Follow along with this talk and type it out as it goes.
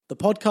the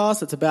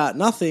podcast that's about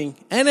nothing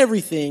and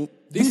everything.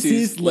 This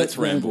is Let's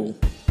Ramble.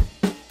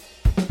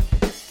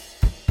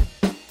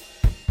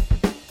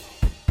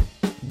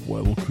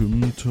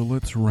 Welcome to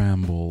Let's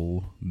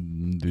Ramble.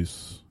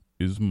 This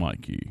is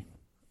Mikey.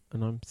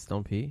 And I'm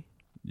Stumpy.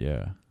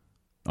 Yeah.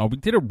 Oh, we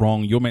did it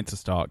wrong. You're meant to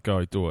start.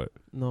 Go, do it.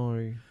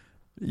 No.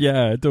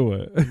 Yeah, do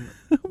it.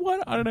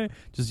 What? I don't know.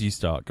 Just you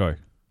start. Go.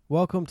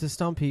 Welcome to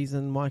Stumpy's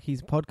and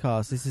Mikey's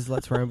podcast. This is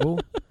Let's Ramble.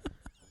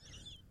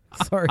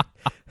 Sorry.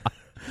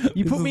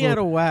 You put me out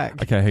of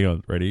whack. Okay, hang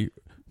on. Ready?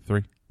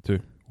 3, 2,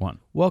 1.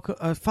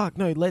 Welcome. Fuck,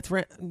 no.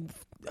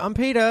 I'm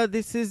Peter.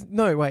 This is...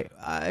 No, wait.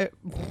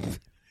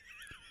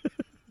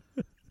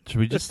 Should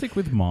we just stick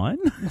with mine?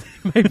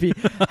 Maybe.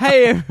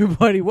 Hey,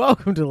 everybody.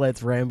 Welcome to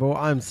Let's Ramble.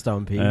 I'm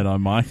Stumpy. And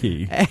I'm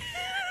Mikey.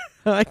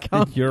 I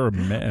can't... You're a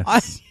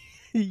mess.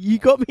 You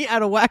got me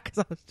out of whack because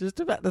I was just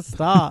about to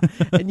start.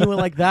 And you were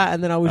like that,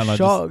 and then I was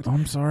shocked.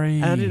 I'm sorry.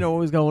 And I didn't know what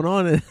was going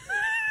on.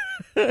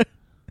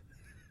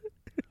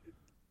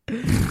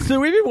 So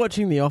we've been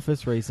watching The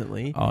Office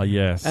recently. Oh,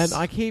 yes. And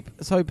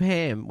So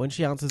Pam, when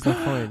she answers the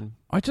phone...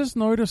 I just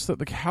noticed that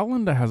the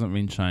calendar hasn't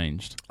been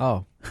changed.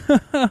 Oh.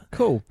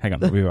 Cool. Hang on,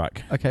 we'll be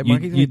back. Okay,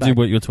 you do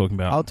what you're talking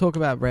about. I'll talk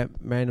about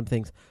random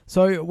things.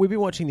 So we've been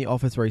watching The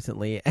Office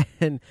recently,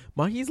 and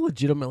Mikey's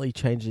legitimately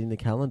changing the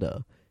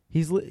calendar.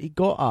 He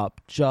got up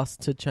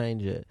just to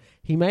change it.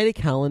 He made a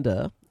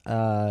calendar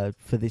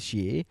for this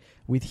year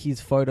with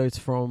his photos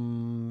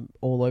from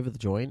all over the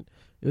joint.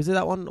 Was it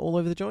that one, All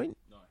Over the Joint?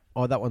 No.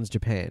 Oh, that one's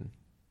Japan.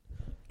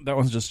 That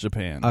one's just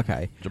Japan.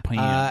 Okay. Japan.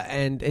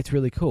 And it's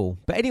really cool.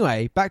 But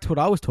anyway, back to what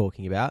I was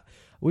talking about.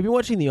 We've been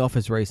watching The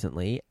Office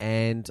recently,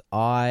 and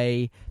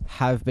I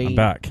have been... I'm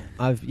back.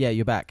 Yeah,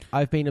 you're back.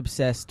 I've been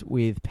obsessed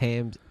with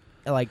Pam's,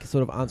 like,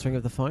 sort of answering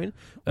of the phone.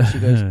 Where she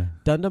goes,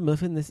 Dunder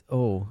Mifflin,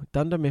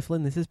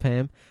 this is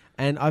Pam.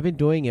 And I've been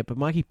doing it, but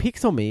Mikey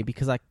picks on me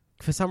because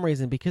for some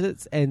reason, because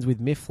it ends with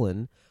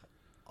Mifflin,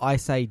 I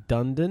say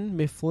Dundon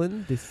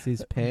Mifflin, this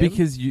is Pam.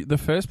 Because the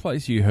first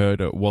place you heard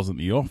it wasn't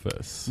The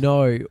Office.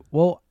 No.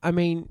 Well, I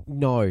mean,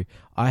 no.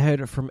 I heard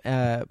it from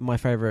my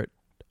favourite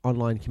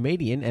online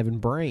comedian, Evan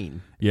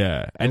Breen.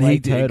 Yeah. And he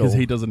did, because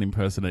he does an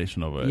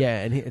impersonation of it.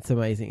 Yeah, and it's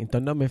amazing.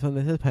 Dundon Mifflin,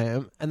 this is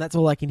Pam. And that's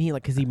all I can hear,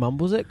 like, because he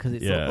mumbles it, because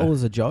it's all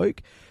as a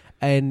joke.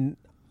 And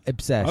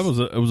obsessed.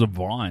 It was a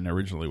Vine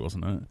originally,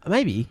 wasn't it?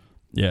 Maybe.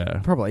 Yeah.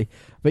 Probably.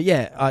 But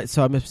yeah,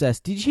 so I'm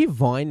obsessed. Did you hear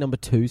Vine number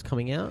 2's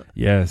coming out?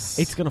 Yes.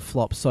 It's going to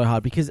flop so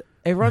hard because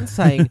everyone's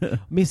saying,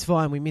 miss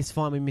Vine, we miss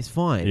Vine, we miss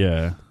Vine.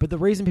 Yeah. But the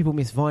reason people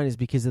miss Vine is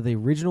because of the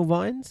original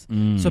Vines.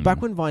 So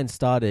back when Vine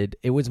started,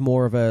 it was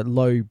more of a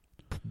low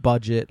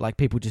budget, like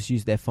people just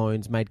used their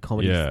phones, made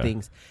comedy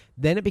things.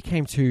 Then it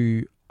became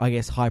too, I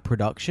guess, high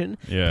production.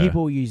 Yeah.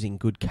 People were using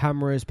good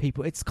cameras.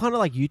 It's kind of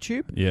like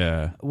YouTube.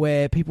 Yeah.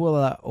 Where people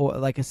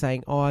are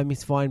saying, oh, I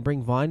miss Vine,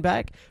 bring Vine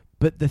back.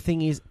 But the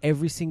thing is,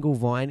 every single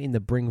Vine in the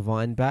Bring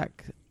Vine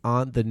Back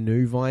aren't the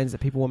new Vines that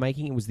people were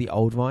making. It was the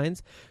old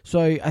Vines. So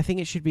I think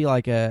it should be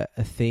like a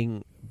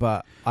thing,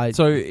 but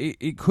So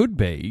it could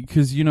be,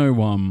 because,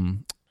 Instagram,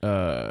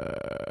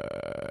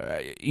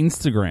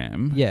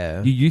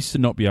 you used to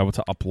not be able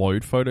to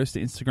upload photos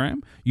to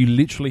Instagram. You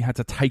literally had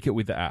to take it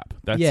with the app.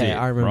 That's it.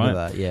 Yeah, I remember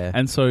right? that, yeah.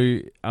 And so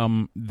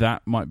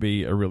that might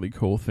be a really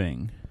cool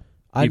thing.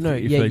 I know,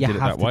 you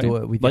have to do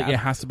it with it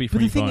has to be free.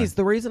 But the thing is,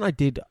 the reason I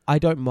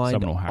don't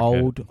mind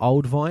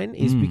old Vine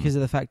is because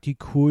of the fact you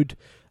could,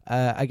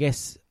 I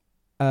guess,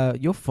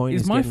 your phone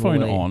is my phone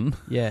late. On?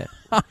 Yeah.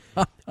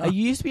 You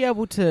used to be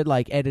able to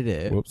edit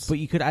it, Whoops. But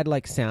you could add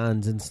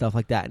sounds and stuff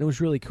like that, and it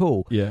was really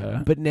cool.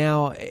 Yeah. But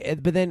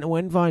then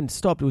when Vine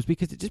stopped, it was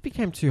because it just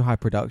became too high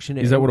production.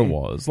 Is that what it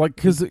was?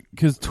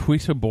 Because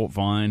Twitter bought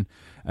Vine,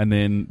 and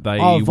then they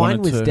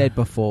Vine was dead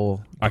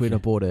before Twitter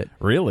bought it.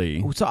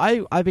 Really? So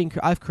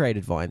I've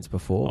created Vines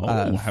before.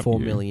 4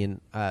 million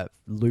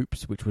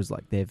loops, which was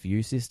their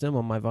view system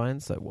on my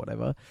Vines. So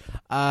whatever.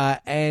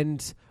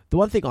 And the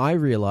one thing I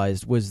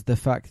realized was the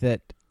fact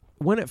that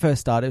when it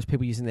first started, it was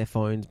people using their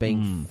phones,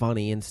 being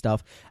funny and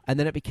stuff, and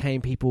then it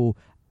became people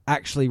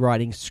actually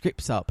writing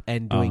scripts up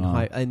and doing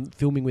and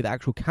filming with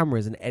actual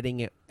cameras and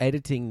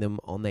editing them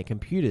on their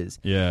computers.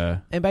 Yeah.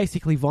 And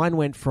basically Vine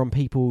went from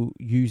people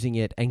using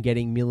it and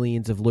getting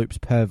millions of loops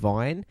per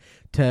Vine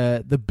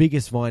to the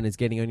biggest Vine is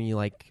getting only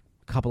a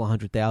couple of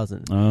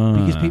 100,000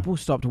 because people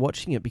stopped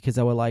watching it because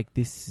they were like,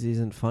 this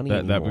isn't funny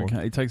anymore.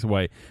 It takes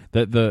away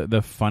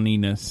the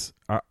funniness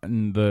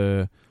and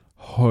the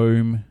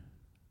home...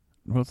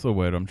 What's the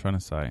word I'm trying to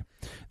say?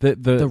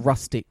 The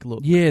rustic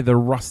look. Yeah, the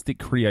rustic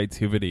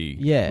creativity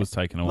was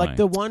taken away.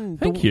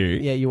 Thank you.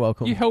 Yeah, you're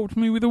welcome. You helped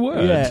me with a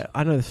word. Yeah,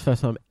 I know this is the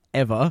first time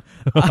ever.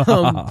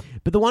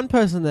 But the one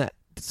person that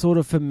sort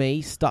of, for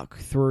me, stuck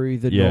through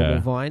the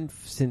normal Vine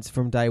since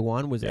from day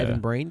one was Evan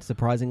Breen,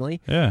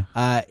 surprisingly.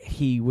 Yeah.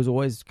 He was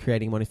always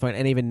creating him on his phone,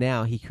 and even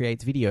now he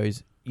creates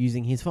videos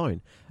using his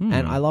phone.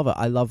 And I love it.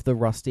 I love the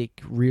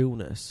rustic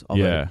realness of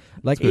it.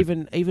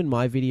 Even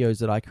my videos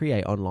that I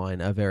create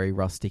online are very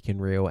rustic and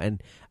real,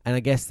 and I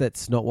guess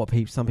that's not what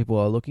some people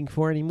are looking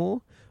for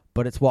anymore.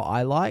 but it's what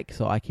I like,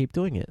 so I keep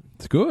doing it.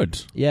 It's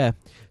good. Yeah.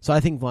 So I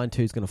think Vine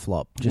 2 is going to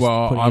flop.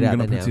 Well, I'm going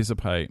to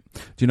participate.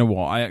 Do you know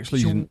what? I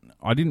actually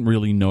didn't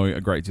really know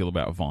a great deal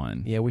about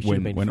Vine. Yeah, we should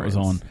have been when friends. It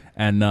was on,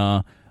 and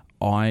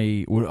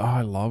I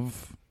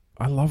love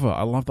it. I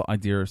love the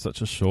idea of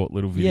such a short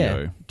little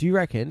video. Yeah. Do you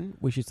reckon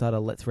we should start a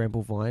Let's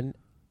Ramble Vine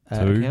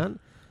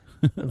account,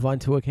 a Vine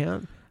 2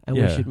 account, and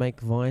we should make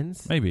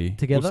Vines maybe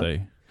together? We'll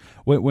see.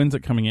 When's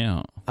it coming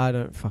out? I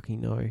don't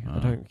fucking know. I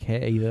don't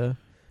care either.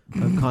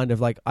 I'm kind of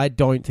like, I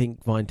don't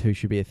think Vine 2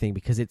 should be a thing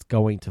because it's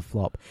going to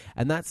flop.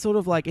 And that's sort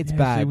of like, it's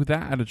bad. See, with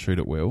that attitude,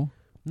 it will.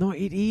 No,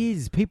 it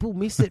is. People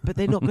miss it, but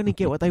they're not going to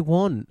get what they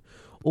want.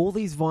 All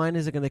these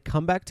Viners are going to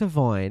come back to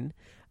Vine,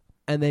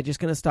 and they're just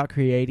going to start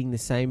creating the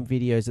same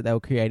videos that they were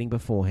creating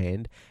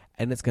beforehand,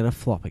 and it's going to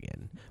flop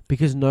again.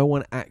 Because no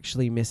one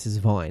actually misses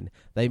Vine.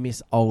 They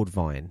miss old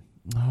Vine.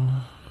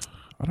 I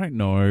don't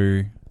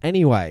know.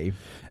 Anyway.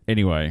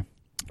 Good.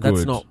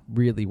 That's not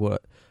really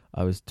what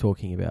I was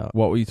talking about.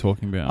 What were you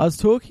talking about? I was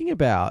talking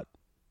about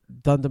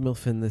Dunder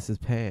Mifflin, This Is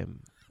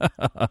Pam.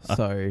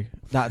 So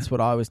that's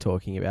what I was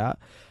talking about.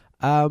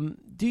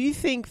 Do you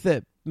think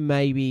that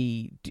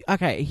maybe...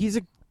 Okay, here's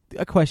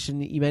a question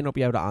that you may not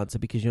be able to answer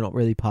because you're not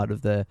really part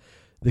of the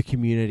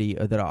community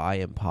that I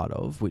am part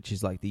of, which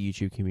is like the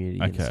YouTube community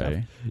and stuff.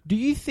 Do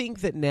you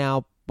think that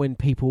now when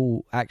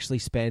people actually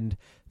spend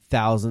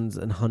thousands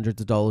and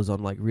hundreds of dollars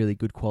on like really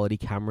good quality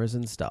cameras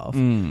and stuff,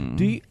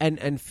 do you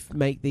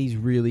make these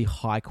really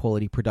high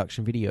quality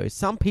production videos?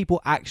 Some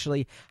people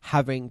actually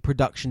having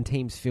production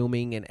teams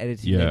filming and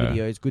editing their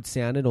videos, good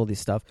sound and all this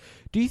stuff.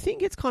 Do you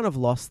think it's kind of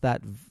lost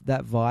that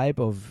vibe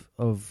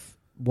of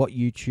what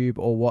YouTube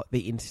or what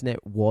the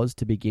internet was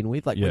to begin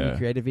with, like when you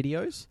created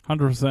videos?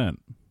 100%.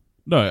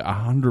 No,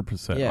 100%,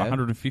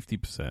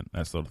 150%,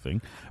 that sort of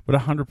thing. But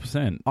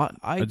 100%,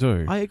 I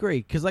do. I agree,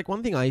 because like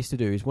one thing I used to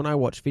do is when I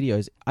watched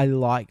videos, I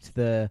liked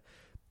the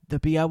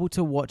be able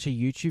to watch a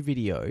YouTube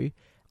video,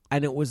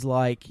 and it was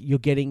like you're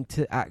getting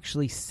to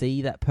actually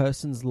see that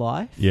person's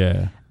life.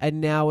 Yeah. And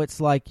now it's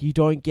like you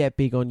don't get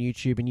big on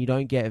YouTube, and you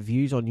don't get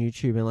views on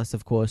YouTube unless,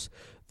 of course,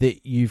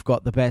 that you've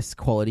got the best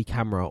quality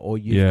camera or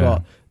you've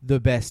got the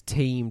best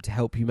team to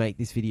help you make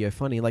this video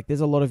funny. Like there's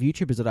a lot of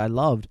YouTubers that I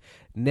loved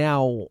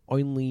now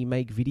only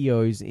make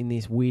videos in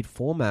this weird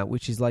format,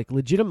 which is like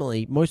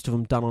legitimately most of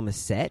them done on a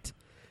set.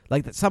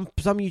 Like that some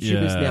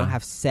YouTubers now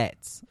have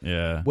sets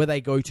where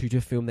they go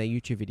to film their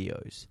YouTube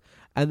videos.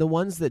 And the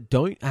ones that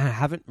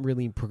haven't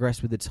really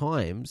progressed with the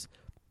times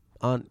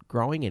aren't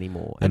growing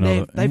anymore, and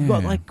they've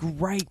got like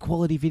great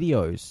quality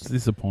videos. It's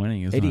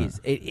disappointing, isn't it? It is.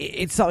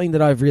 It's something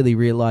that I've really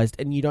realized,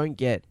 and you don't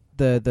get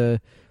the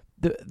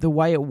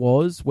way it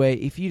was, where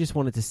if you just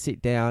wanted to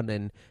sit down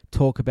and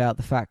talk about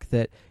the fact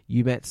that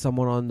you met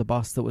someone on the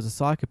bus that was a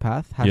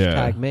psychopath,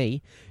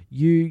 #me,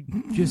 you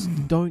just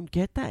don't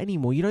get that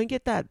anymore. You don't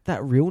get that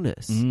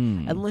realness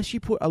unless you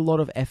put a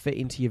lot of effort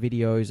into your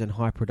videos and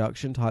high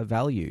production type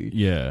value.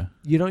 Yeah,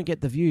 you don't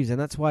get the views, and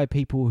that's why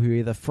people who are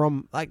either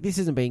from, like, this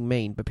isn't being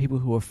mean, but people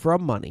who are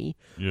from money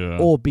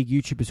or big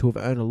YouTubers who have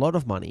earned a lot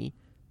of money,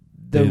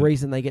 the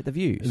reason they get the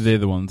views, they're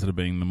the ones that are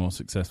being the more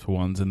successful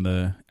ones, and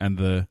the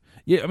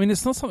I mean,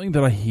 it's not something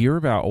that I hear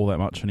about all that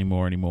much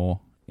anymore.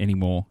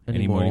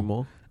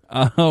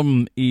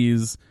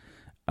 Is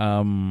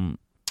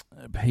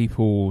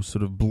people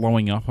sort of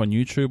blowing up on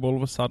YouTube all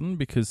of a sudden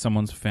because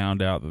someone's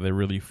found out that they're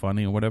really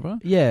funny or whatever.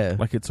 Yeah.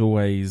 Like it's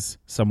always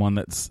someone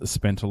that's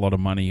spent a lot of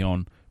money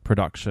on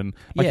production.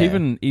 Like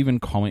even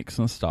comics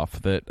and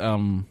stuff that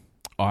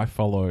I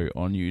follow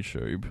on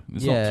YouTube.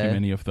 There's not too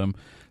many of them.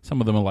 Some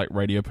of them are like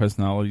radio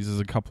personalities. There's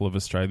a couple of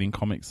Australian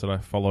comics that I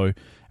follow,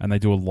 and they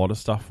do a lot of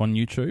stuff on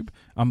YouTube.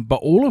 But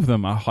all of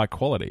them are high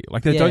quality.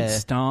 Like they don't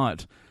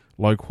start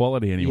low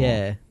quality anymore.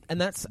 Yeah. And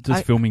that's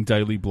just filming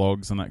daily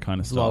blogs and that kind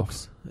of blogs,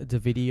 stuff. The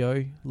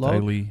video log.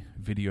 Daily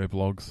video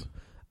blogs.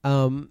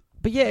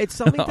 But yeah, it's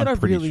something that I'm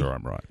pretty sure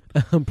I'm right.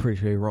 I'm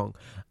pretty sure you're wrong.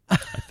 I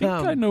think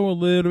I know a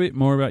little bit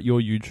more about your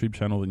YouTube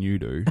channel than you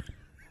do.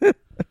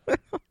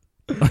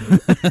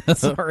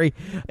 Sorry.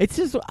 It's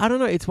just, I don't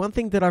know. It's one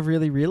thing that I've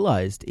really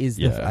realized is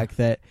the fact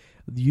that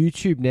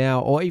YouTube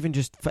now, or even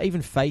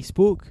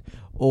Facebook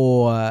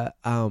or,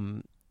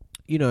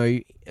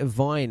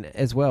 Vine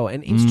as well,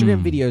 and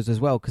Instagram videos as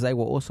well, because they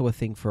were also a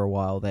thing for a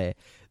while there.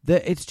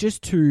 It's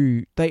just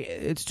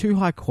it's too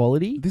high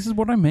quality. This is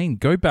what I mean.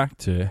 Go back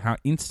to how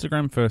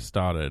Instagram first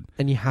started.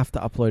 And you have to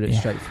upload it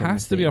straight from It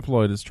has to be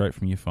uploaded straight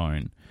from your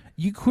phone.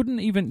 You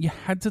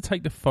had to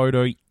take the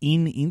photo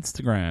in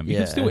Instagram. You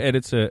can still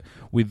edit it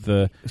with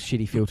the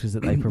shitty filters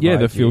that they provide. Yeah,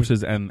 the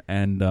filters and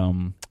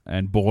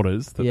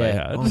borders that they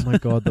had. Oh my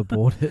God, the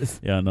borders.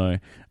 Yeah, I know.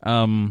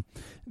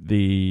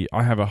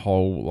 I have a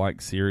whole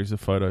series of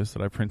photos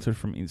that I printed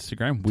from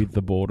Instagram with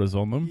the borders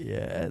on them.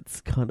 Yeah, it's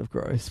kind of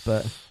gross,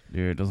 but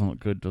it doesn't look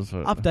good, does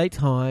it? Update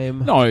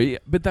time. No,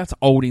 but that's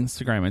old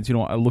Instagram, and you know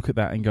what? I look at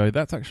that and go,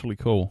 "That's actually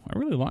cool." I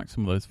really like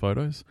some of those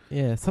photos.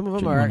 Yeah, some of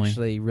them are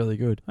actually really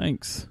good.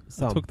 Thanks.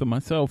 I took them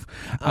myself.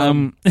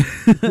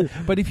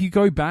 But if you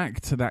go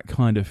back to that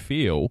kind of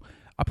feel,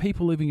 are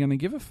people even going to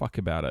give a fuck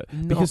about it?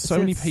 Because so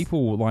many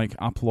people like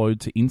upload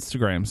to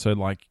Instagram. So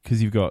like,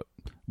 because you've got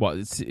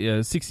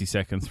it's 60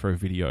 seconds for a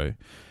video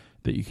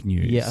that you can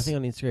use. Yeah, I think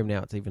on Instagram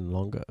now it's even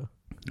longer.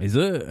 Is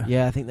it?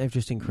 Yeah, I think they've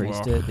just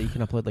increased it that you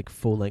can upload like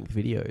full-length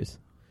videos.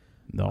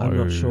 No. I'm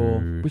not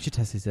sure. We should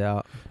test this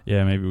out.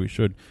 Yeah, maybe we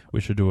should. We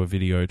should do a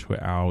video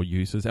to our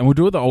users. And we'll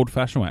do it the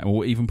old-fashioned way. And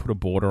we'll even put a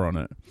border on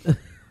it.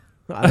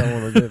 I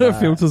don't want to do that.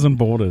 Filters and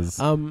borders.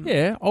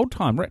 Yeah,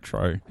 old-time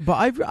retro.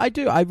 But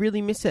I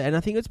really miss it. And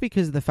I think it's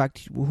because of the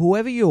fact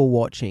whoever you're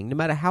watching, no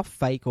matter how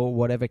fake or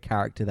whatever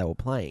character they were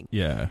playing,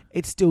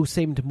 it still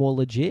seemed more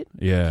legit.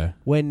 Yeah.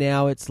 When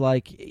now it's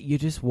like, you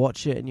just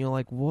watch it and you're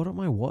like, what am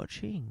I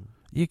watching?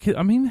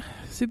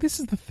 See, this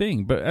is the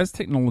thing. But as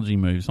technology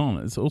moves on,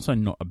 it's also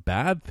not a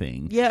bad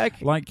thing. Yeah,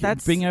 like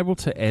being able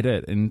to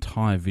edit an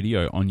entire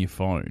video on your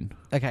phone.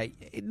 Okay,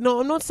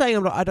 no, I'm not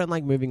saying I don't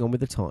like moving on with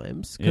the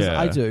times, because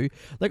I do.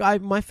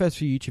 Like, my first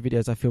few YouTube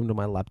videos I filmed on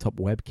my laptop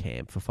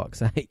webcam, for fuck's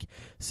sake.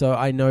 So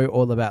I know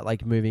all about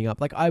like moving up.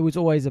 Like, I was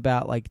always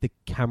about like the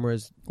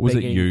cameras. Was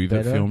it you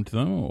that filmed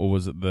them, or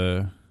was it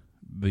the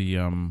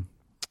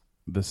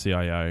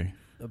CIA?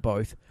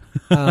 Both.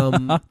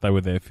 They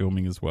were there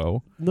filming as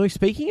well. No,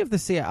 speaking of the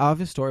CIA, I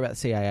have a story about the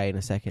CIA in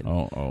a second.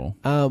 Well,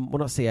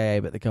 not CIA,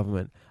 but the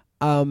government.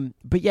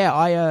 But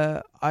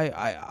yeah,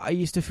 I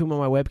used to film on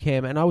my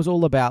webcam, and I was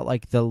all about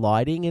like the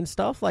lighting and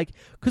stuff. Like,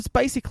 because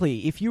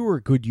basically, if you were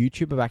a good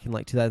YouTuber back in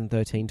like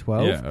 2013,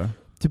 12,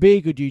 to be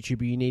a good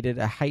YouTuber, you needed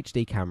a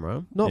HD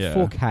camera, not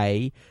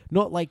 4K,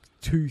 not like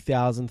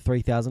 $2,000,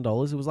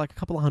 $3,000. It was like a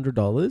couple of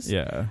 $100.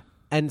 Yeah.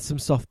 And some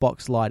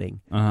softbox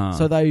lighting.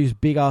 So those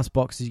big ass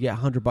boxes, you get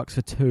 $100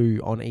 for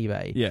 2 on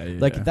eBay.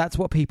 Yeah. That's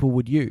what people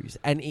would use,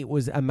 and it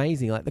was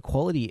amazing. Like the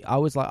quality, I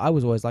was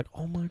always like,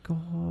 oh my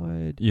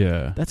god,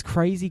 yeah, that's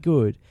crazy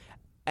good.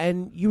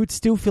 And you would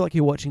still feel like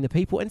you're watching the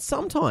people. And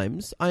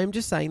sometimes I am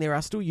just saying there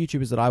are still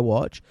YouTubers that I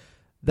watch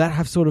that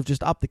have sort of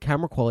just upped the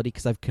camera quality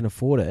because they can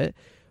afford it,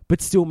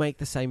 but still make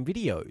the same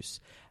videos,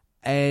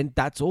 and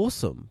that's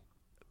awesome.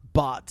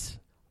 But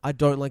I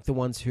don't like the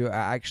ones who are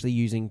actually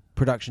using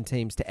production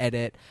teams to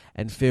edit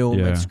and film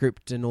and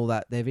script and all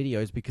that, their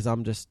videos, because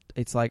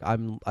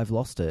I've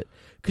lost it.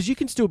 Because you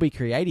can still be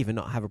creative and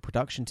not have a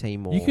production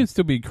team. You can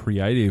still be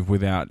creative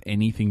without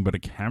anything but a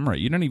camera.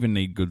 You don't even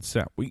need good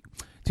sound. Do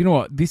you know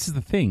what? This is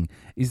the thing,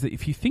 is that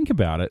if you think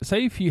about it,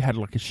 say if you had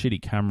like a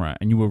shitty camera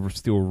and you were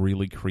still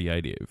really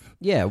creative.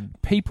 Yeah.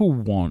 People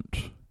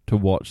want to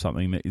watch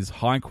something that is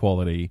high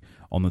quality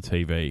on the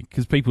TV,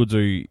 because people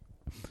do.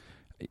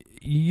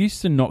 You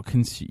used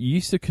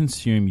to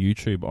consume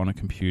YouTube on a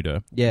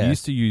computure. Yeah. You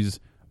used to use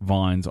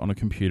Vines on a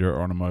computer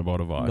or on a mobile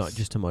device. Not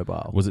just a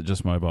mobile. Was it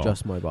just mobile?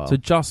 Just mobile. So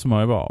just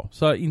mobile.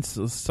 So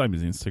same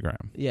as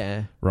Instagram.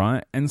 Yeah.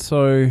 Right? And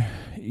so,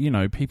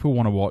 people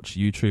want to watch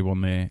YouTube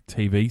on their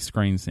TV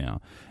screens now.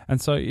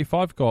 And so if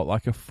I've got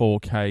like a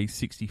 4K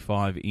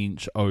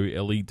 65-inch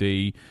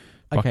OLED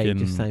okay, you're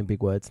just saying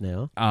big words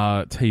now.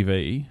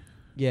 TV.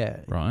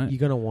 Yeah. Right? You're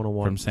going to want to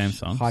watch from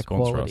Samsung, high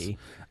quality.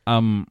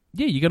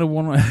 You're going to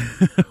want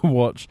to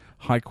watch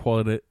high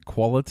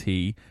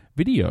quality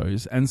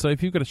videos. And so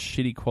if you've got a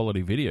shitty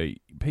quality video,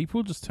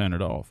 people just turn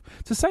it off.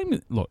 It's the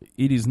same. Look,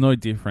 it is no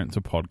different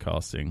to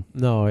podcasting.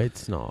 No,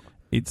 it's not.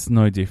 It's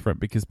no different,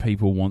 because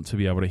people want to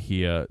be able to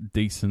hear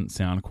decent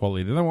sound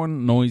quality. They don't want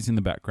noise in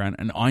the background.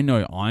 And I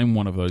know I'm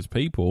one of those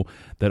people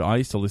that I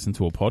used to listen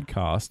to a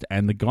podcast,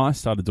 and the guy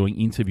started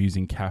doing interviews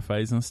in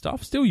cafes and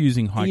stuff, still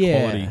using high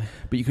quality,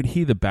 but you could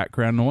hear the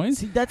background noise.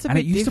 See, that's a bit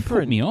different. It used to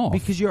put me off.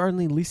 Because you're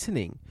only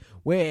listening.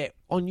 Where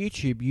on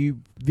YouTube,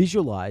 you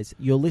visualize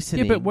you're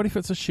listening. Yeah, but what if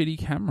it's a shitty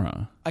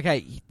camera?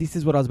 Okay, this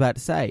is what I was about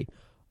to say.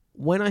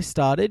 When I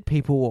started,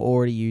 people were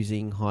already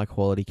using high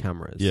quality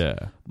cameras.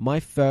 Yeah. My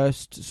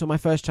first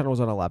channel was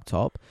on a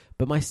laptop,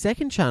 but my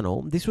second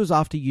channel, this was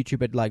after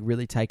YouTube had like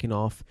really taken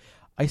off.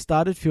 I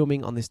started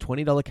filming on this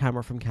 $20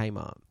 camera from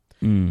Kmart.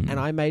 And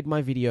I made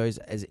my videos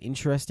as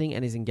interesting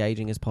and as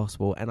engaging as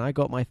possible. And I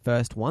got my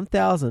first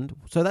 1,000.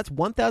 So that's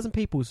 1,000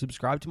 people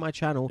subscribed to my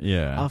channel.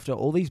 Yeah. After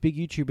all these big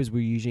YouTubers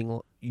were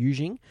using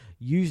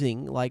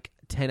like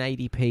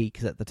 1080p,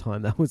 because at the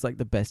time that was like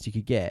the best you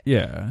could get.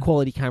 Yeah.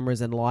 Quality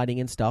cameras and lighting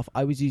and stuff.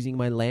 I was using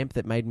my lamp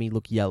that made me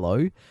look yellow,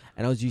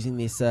 and I was using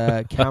this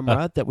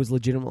camera that was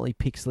legitimately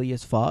pixely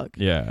as fuck.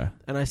 Yeah.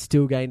 And I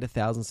still gained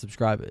 1,000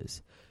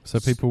 subscribers. So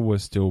people were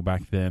still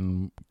back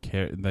then,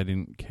 they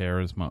didn't care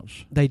as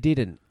much. They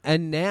didn't.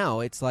 And now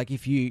it's like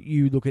if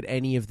you look at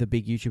any of the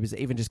big YouTubers that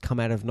even just come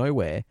out of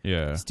nowhere,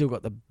 still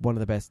got one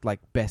of the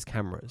best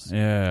cameras.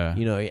 Yeah.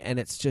 And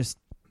it's just,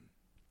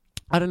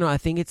 I don't know, I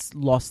think it's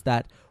lost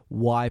that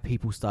why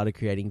people started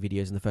creating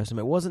videos in the first time.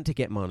 It wasn't to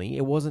get money.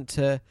 It wasn't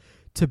to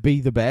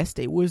be the best.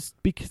 It was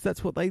because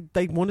that's what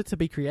they wanted to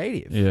be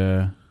creative.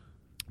 Yeah.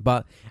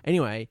 But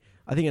anyway,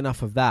 I think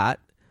enough of that.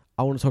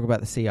 I want to talk about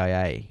the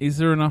CIA. Is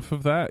there enough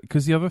of that?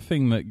 Because the other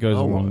thing that goes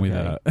along with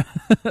that,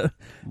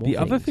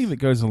 other thing that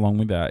goes along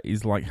with that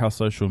is like how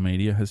social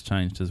media has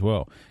changed as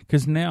well.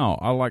 Because now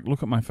I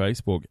look at my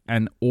Facebook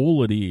and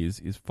all it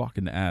is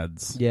fucking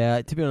ads.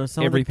 Yeah, to be honest,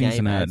 some everything's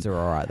of the game ads are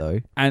alright though.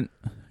 And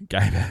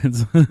game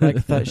ads.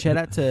 Shout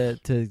out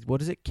to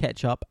what is it?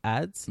 Ketchup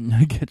ads.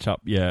 Ketchup,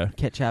 yeah.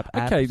 Ketchup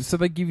ads. Okay, so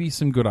they give you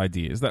some good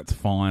ideas. That's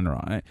fine,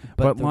 right?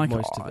 But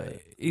most of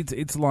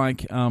it's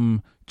like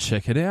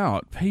check it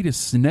out. Peter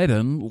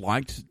Snedden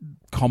liked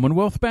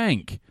Commonwealth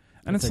Bank,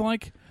 and it's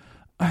like.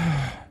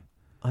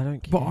 I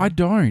don't care. But I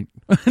don't.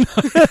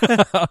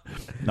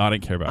 No, I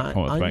don't care about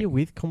Commonwealth Bank. Are you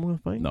with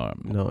Commonwealth Bank? No.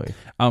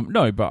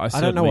 No, but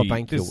I don't know what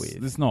bank you're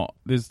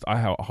with.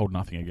 I hold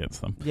nothing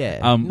against them.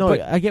 Yeah.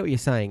 I get what you're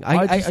saying.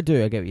 I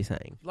do. I get what you're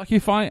saying. Like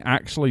if I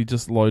actually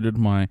just loaded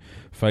my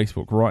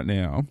Facebook right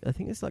now. I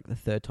think it's like the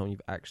third time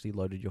you've actually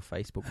loaded your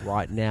Facebook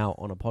right now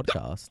on a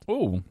podcast.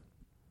 Oh.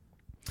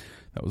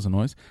 That was a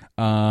noise.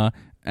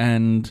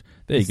 And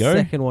there you go.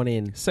 Second one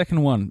in.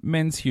 Second one.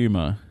 Men's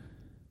humour.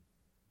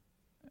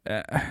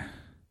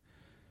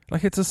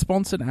 Like it's a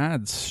sponsored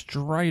ad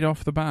straight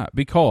off the bat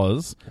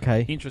because,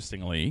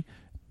 interestingly,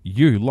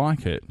 you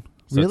like it.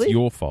 So really? It's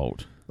your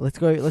fault. Let's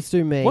go. Let's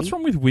do me. What's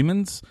wrong with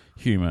women's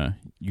humour?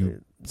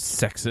 You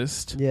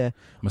sexist. Yeah.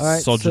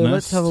 Misogynist. All right, so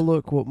let's have a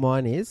look what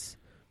mine is.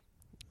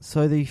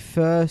 So the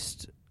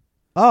first...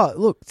 Oh,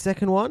 look,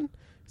 second one.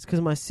 It's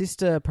because my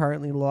sister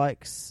apparently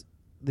likes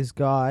this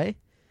guy.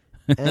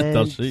 And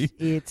does she?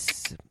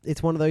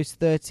 It's one of those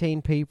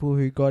 13 people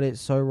who got it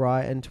so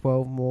right and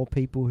 12 more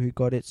people who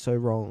got it so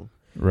wrong.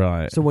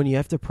 Right. So when you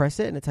have to press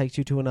it and it takes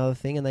you to another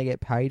thing and they get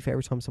paid for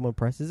every time someone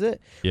presses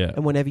it. Yeah.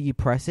 And whenever you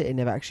press it, it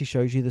never actually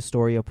shows you the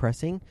story you're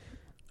pressing.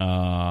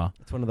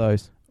 It's one of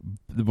those.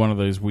 One of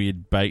those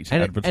weird bait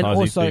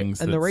advertising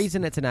things. And the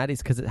reason it's an ad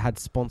is because it had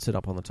sponsored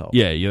up on the top.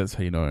 Yeah, that's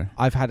how you know.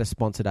 I've had a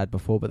sponsored ad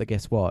before, but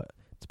guess what?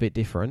 It's a bit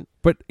different.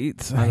 But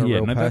it's I'm a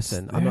real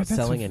person. I'm not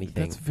selling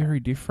anything. That's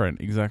very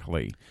different.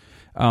 Exactly.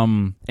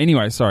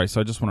 Anyway, sorry.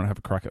 So I just wanted to have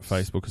a crack at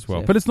Facebook as well.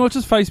 Yeah. But it's not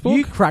just Facebook.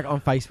 You crack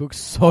on Facebook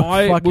so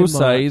I fucking will much.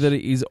 say that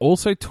it is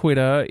also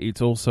Twitter.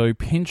 It's also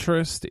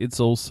Pinterest. It's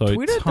also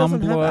Twitter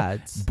Tumblr. Doesn't have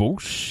ads.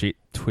 Bullshit.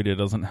 Twitter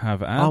doesn't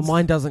have ads. Oh,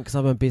 mine doesn't because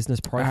I'm a business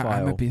profile.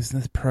 I'm a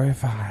business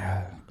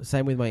profile.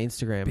 Same with my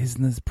Instagram.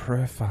 Business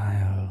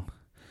profile.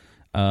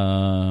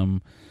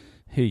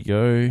 Here you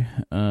go.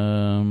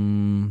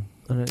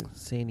 I don't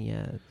see any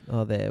ad.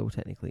 Oh, there. Well,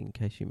 technically, in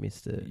case you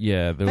missed it.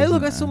 Yeah. Hey,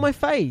 look! I saw my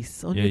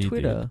face on your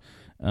Twitter.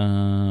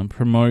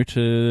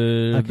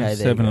 Promoted the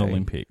 7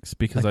 Olympics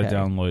because I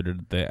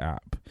downloaded their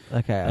app.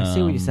 Okay, I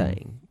see what you're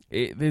saying.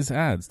 There's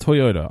ads.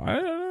 Toyota.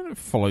 I don't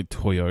follow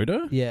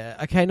Toyota. Yeah.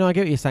 Okay. No, I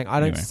get what you're saying. I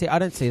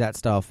don't see that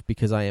stuff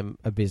because I am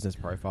a business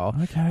profile.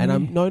 Okay. And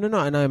I'm no,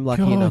 and I'm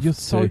lucky God, enough. You're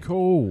so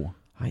cool.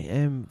 I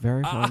am.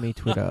 Verify me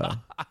Twitter.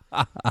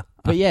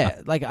 But yeah,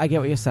 like I get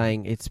what you're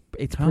saying. It's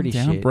Calm pretty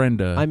down, shit.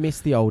 Brenda. I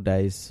miss the old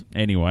days.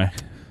 Anyway.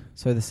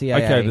 So the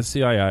CIA. Okay, the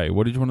CIA.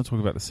 What did you want to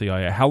talk about the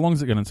CIA? How long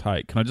is it going to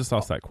take? Can I just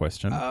ask that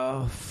question?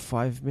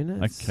 5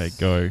 minutes. Okay,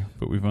 go.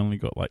 But we've only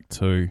got like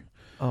 2.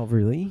 Oh,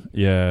 really?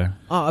 Yeah.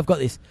 Oh, I've got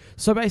this.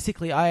 So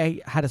basically,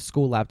 I had a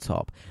school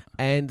laptop,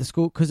 and the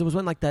school, because it was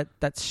when like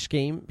that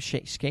scheme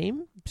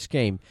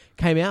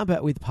came out,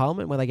 but with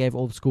Parliament, where they gave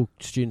all the school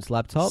students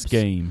laptops.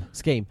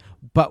 Scheme.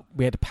 But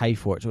we had to pay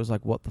for it, so it was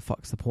like, what the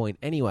fuck's the point?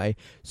 Anyway,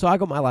 so I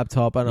got my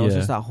laptop, and I was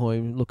just at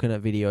home looking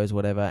at videos,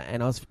 whatever,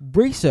 and I was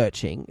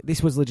researching.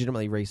 This was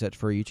legitimately research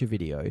for a YouTube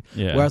video,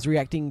 where I was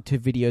reacting to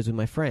videos with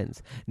my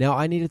friends. Now,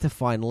 I needed to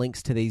find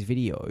links to these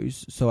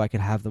videos so I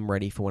could have them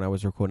ready for when I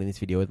was recording this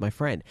video with my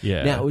friend.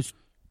 Yeah. Now, it was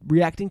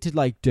reacting to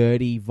like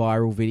dirty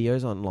viral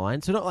videos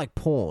online, so not like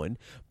porn,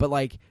 but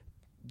like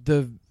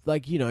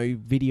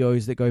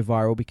videos that go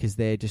viral because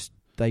they're just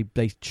they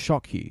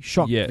shock you.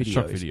 Shock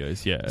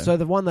videos. Yeah. So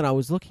the one that I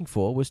was looking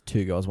for was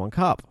 2 Girls, 1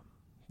 Cup.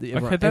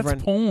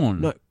 That's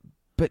porn. No,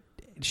 but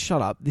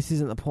shut up. This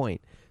isn't the point.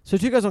 So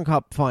 2 Girls, 1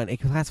 Cup, fine.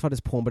 It's classified as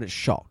porn, but it's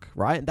shock,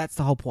 right? And that's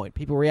the whole point.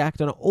 People react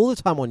on it all the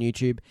time on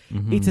YouTube.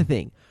 Mm-hmm. It's a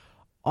thing.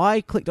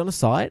 I clicked on a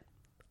site.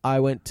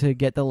 I went to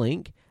get the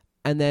link,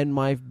 and then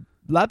my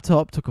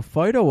laptop took a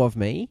photo of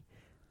me,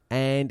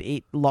 and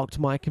it locked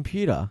my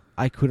computer.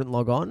 I couldn't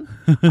log on.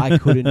 I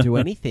couldn't do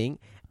anything.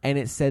 And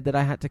it said that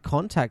I had to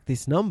contact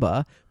this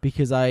number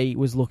because I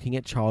was looking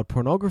at child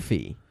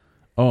pornography.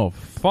 Oh,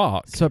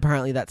 fuck. So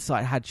apparently that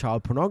site had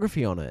child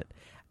pornography on it.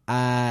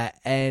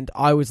 And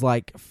I was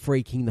like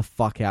freaking the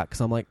fuck out because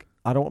I'm like,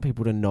 I don't want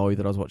people to know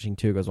that I was watching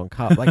 2 Girls, 1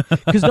 Cup. Like,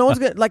 because no one's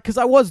going to, like, because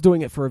I was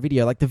doing it for a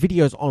video. Like, the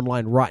video's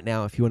online right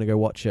now if you want to go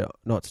watch it.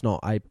 No, it's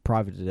not. I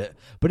privated it.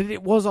 But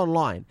it was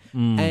online.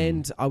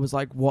 And I was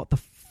like, what the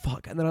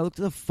fuck? And then I looked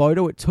at the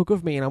photo it took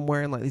of me, and I'm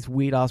wearing like this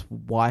weird ass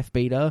wife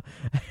beater,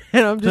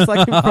 and I'm just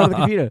like in front of the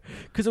computer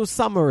because it was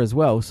summer as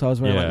well. So I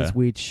was wearing like this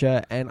weird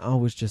shirt, and I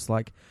was just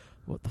like,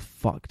 what the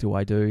fuck do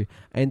I do?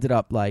 I ended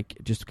up like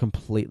just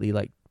completely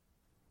like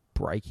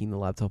breaking the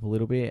laptop a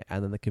little bit,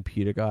 and then the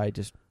computer guy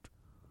just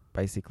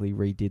basically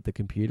redid the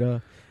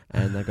computer,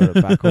 and they got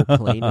it back all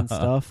clean and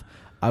stuff.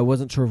 I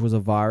wasn't sure if it was a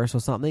virus or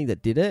something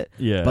that did it.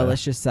 Yeah. But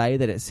let's just say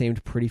that it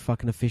seemed pretty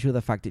fucking official.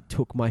 The fact it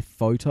took my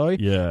photo.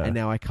 Yeah. And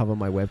now I cover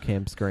my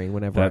webcam screen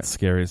whenever. That's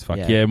scary as fuck.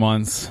 Yeah,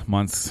 mine's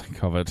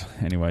covered.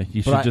 Anyway,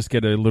 you should just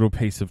get a little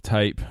piece of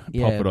tape, pop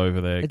it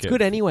over there. It's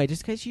good anyway,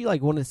 just in case you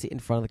like want to sit in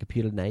front of the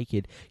computer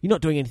naked. You're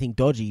not doing anything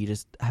dodgy. You're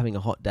just having a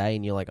hot day,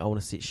 and you're like, I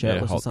want to sit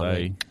shirtless or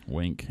something. Day.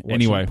 Wink.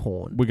 Anyway,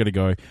 porn. We're gonna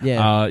go.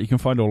 Yeah. You can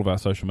find all of our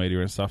social media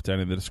and stuff down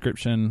in the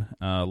description.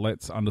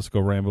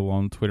 Let's_ramble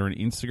on Twitter and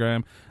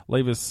Instagram.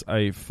 Leave us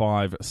a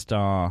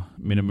 5-star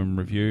minimum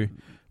review.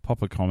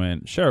 Pop a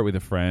comment. Share it with a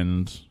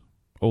friend.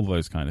 All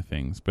those kind of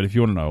things. But if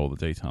you want to know all the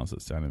details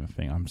that's down in the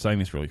thing, I'm saying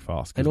this really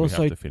fast because we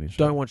have to finish.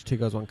 Don't watch Two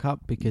Girls One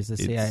Cup because the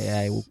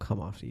CAA will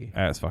come after you.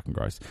 It's fucking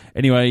gross.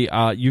 Anyway,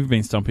 you've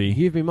been Stumpy.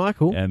 You've been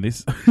Michael. And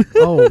this.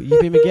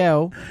 You've been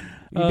Miguel.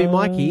 You've been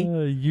Mikey.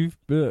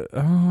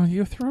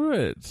 You're through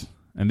it.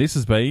 And this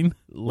has been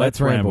Let's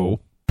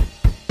Ramble.